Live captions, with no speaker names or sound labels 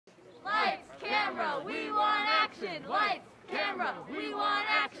camera, we want action, lights, camera, we want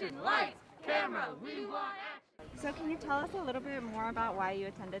action, lights, camera, we want action. So can you tell us a little bit more about why you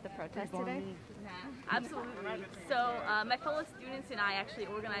attended the protest today? Absolutely. So my fellow students and I actually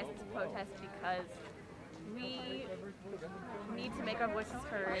organized this protest because we need to make our voices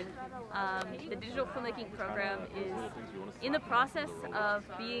heard. The digital filmmaking program is in the process of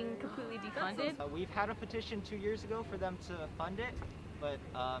being completely defunded. We've had a petition 2 years ago for them to fund it, but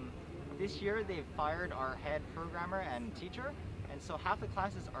this year they've fired our head programmer and teacher, and so half the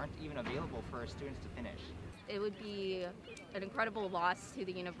classes aren't even available for our students to finish. It would be an incredible loss to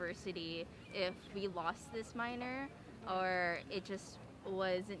the university if we lost this minor, or it just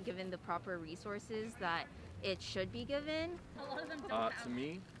wasn't given the proper resources that it should be given. To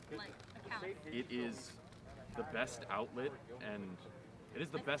me, it is the best outlet, and it is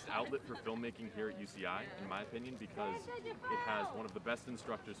the best outlet for filmmaking here at UCI, in my opinion, because it has one of the best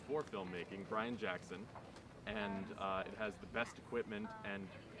instructors for filmmaking, Bryan Jackson, and it has the best equipment, and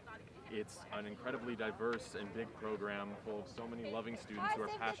it's an incredibly diverse and big program full of so many loving students who are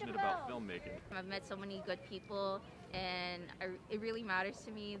passionate about filmmaking. I've met so many good people, and it really matters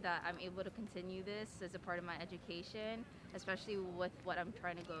to me that I'm able to continue this as a part of my education, especially with what I'm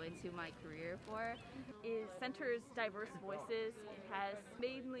trying to go into my career for. It centers diverse voices. It has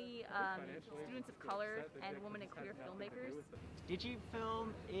mainly students of color and women and queer filmmakers.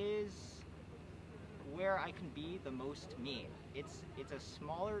 DigiFilm is where I can be the most me. It's a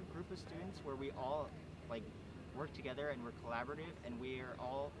smaller group of students where we all work together and we're collaborative, and we are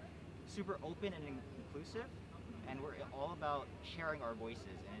all super open and inclusive, and we're all about sharing our voices,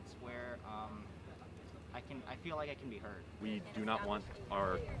 and it's where I feel like I can be heard. We do not want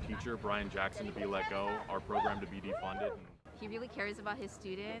our teacher Bryan Jackson to be let go, our program to be defunded. He really cares about his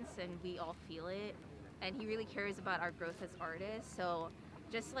students, and we all feel it, and he really cares about our growth as artists. So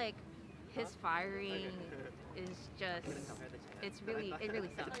just like his firing is just, it really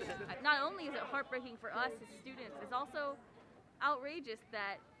sucks. Not only is it heartbreaking for us as students, it's also outrageous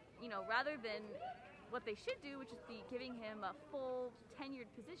that, rather than what they should do, which is be giving him a full tenured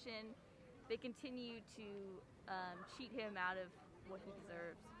position, they continue to cheat him out of what he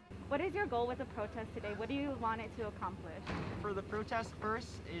deserves. What is your goal with the protest today? What do you want it to accomplish? For the protest, first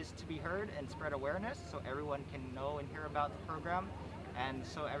is to be heard and spread awareness so everyone can know and hear about the program, and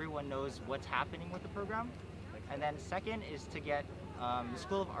so everyone knows what's happening with the program. And then second is to get the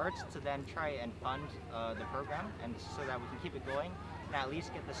School of Arts to then try and fund the program, and so that we can keep it going and at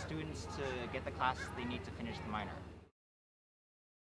least get the students to get the classes they need to finish the minor.